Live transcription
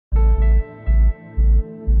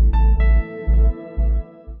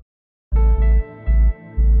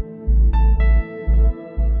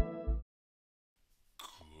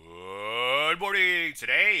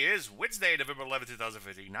Today is Wednesday, November 11th,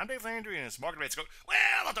 2015. I'm Dave Landry, and it's market rates go, well,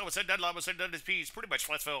 I thought it was said deadline was said done this piece. Pretty much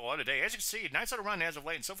flat fell on today. As you can see, nice little run as of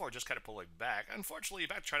late, and so far just kind of pulling back. Unfortunately,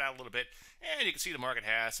 back to try it out a little bit, and you can see the market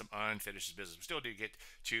has some unfinished business. We still do get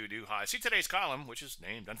to new highs. See today's column, which is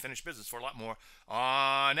named Unfinished Business, for a lot more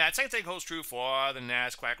on that. Same thing holds true for the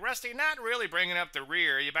NASDAQ. Rusty, not really bringing up the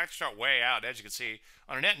rear. You're back to start way out. As you can see,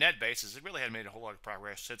 on a net basis, it really hadn't made a whole lot of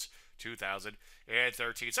progress since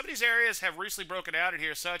 2013. Some of these areas have recently broken out in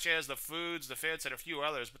here, such as the foods, defense, and a few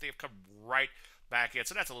others, but they have come right back in,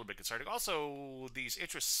 so that's a little bit concerning. Also, these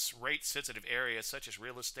interest rate sensitive areas such as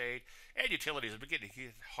real estate and utilities have been getting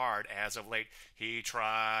hit hard as of late. He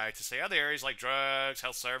tried to say other areas like drugs,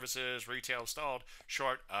 health services, retail stalled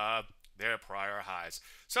short of their prior highs.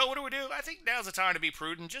 So what do? I think now's the time to be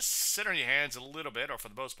prudent. Just sit on your hands a little bit, or for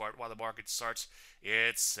the most part, while the market sorts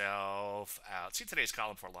itself out. See today's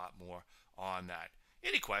column for a lot more on that.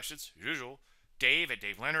 Any questions? As usual, Dave at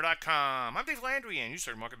DaveLandry.com. I'm Dave Landry, and you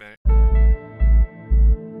started Market Minute.